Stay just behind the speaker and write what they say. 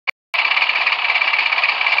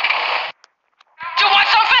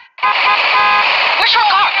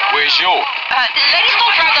Where's yours? Ladies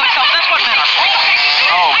don't drive themselves, that's what matters.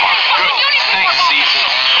 Oh my goodness. Thanks, Caesar.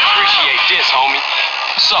 Appreciate this, homie.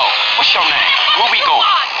 So, what's your name? Where we going?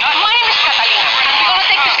 My name is Catalina, and we're gonna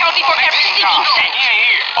take this county for every stinking cent.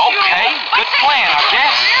 Okay, good plan, I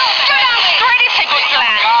guess. You're down straight, it's a good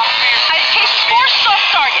plan. I've cased 4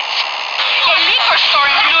 soft targets. A liquor store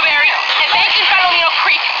in Blueberry, a bank in Palomino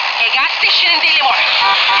Creek, a gas station in De Limon,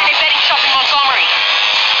 and a betting shop in Montgomery.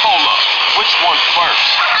 Hold up. Which one first?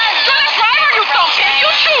 You're the driver, you dumpkin. You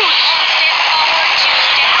choose.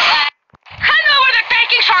 I know where the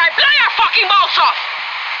takings are. I blow your fucking balls off.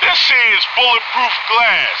 This here is bulletproof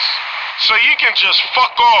glass. So you can just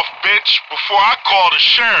fuck off, bitch, before I call the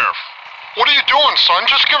sheriff. What are you doing, son?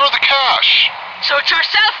 Just give her the cash. Suit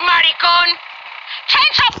yourself, maricon.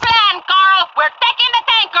 Change of plan, Carl. We're taking the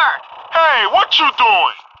tanker. Hey, what you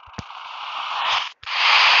doing?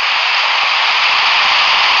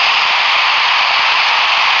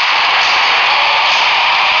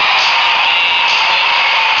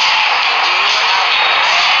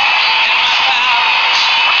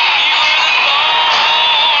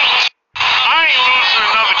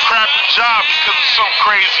 Job because of some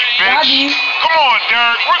crazy bitch. Daddy. Come on,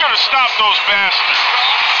 Derek. We're gonna stop those bastards.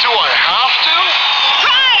 Do I have to?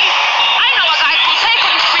 Drive! I know a guy who'll pay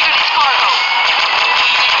for this rig and its cargo.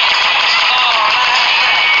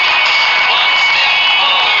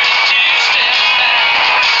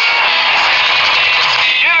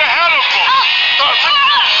 Get ahead of them.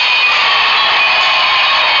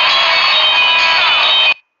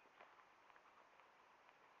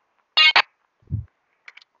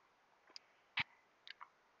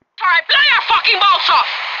 Alright, blow your fucking balls off!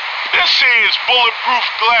 This here is bulletproof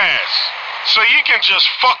glass. So you can just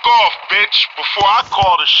fuck off, bitch, before I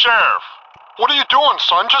call the sheriff. What are you doing,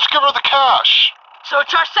 son? Just give her the cash.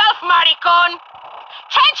 Suit yourself, maricon.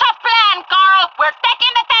 Change of plan, Carl. We're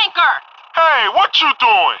taking the tanker. Hey, what you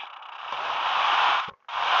doing?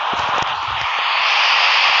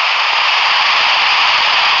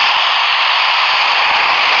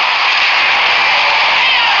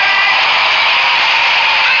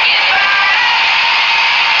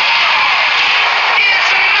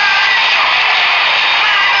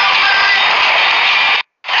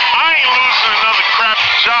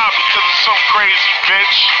 Job because of some crazy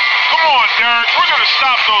bitch. Come on, Derek. We're gonna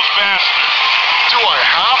stop those bastards. Do I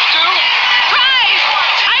have to? Drive!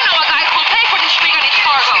 I know a guy who'll pay for this rig and its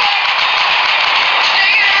cargo.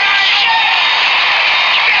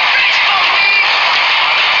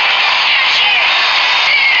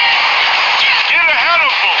 Get ahead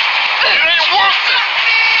of them. It ain't worth it.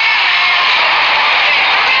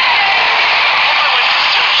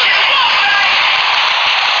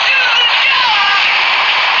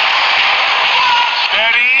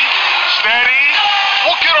 Steady.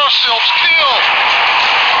 We'll get ourselves killed.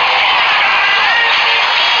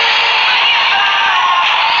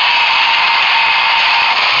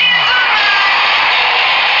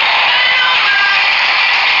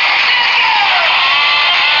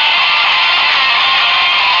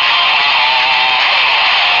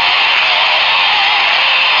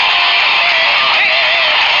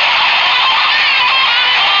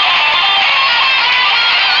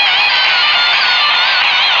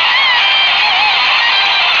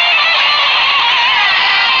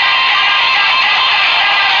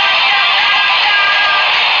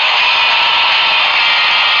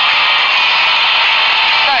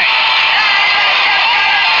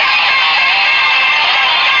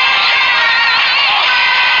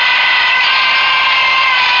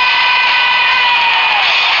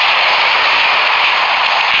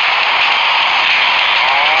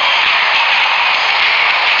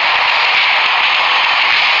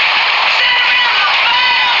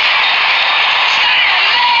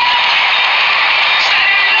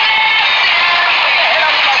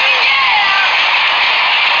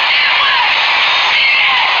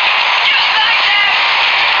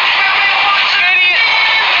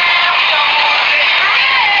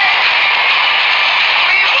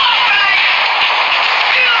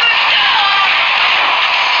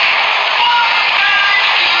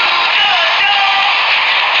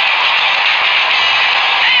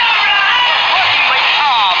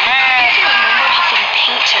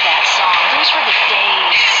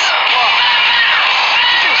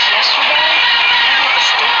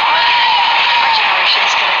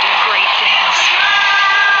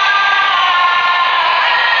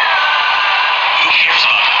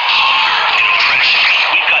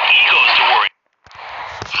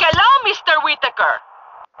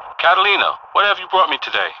 Catalina, what have you brought me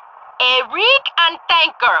today? A rig and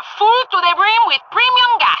tanker, full to the brim with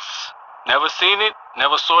premium gas. Never seen it,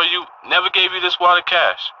 never saw you, never gave you this wad of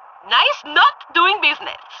cash. Nice not doing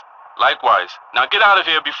business. Likewise. Now get out of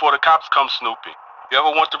here before the cops come snooping. If you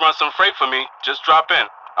ever want to run some freight for me, just drop in.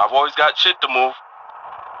 I've always got shit to move.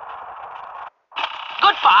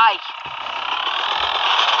 Goodbye.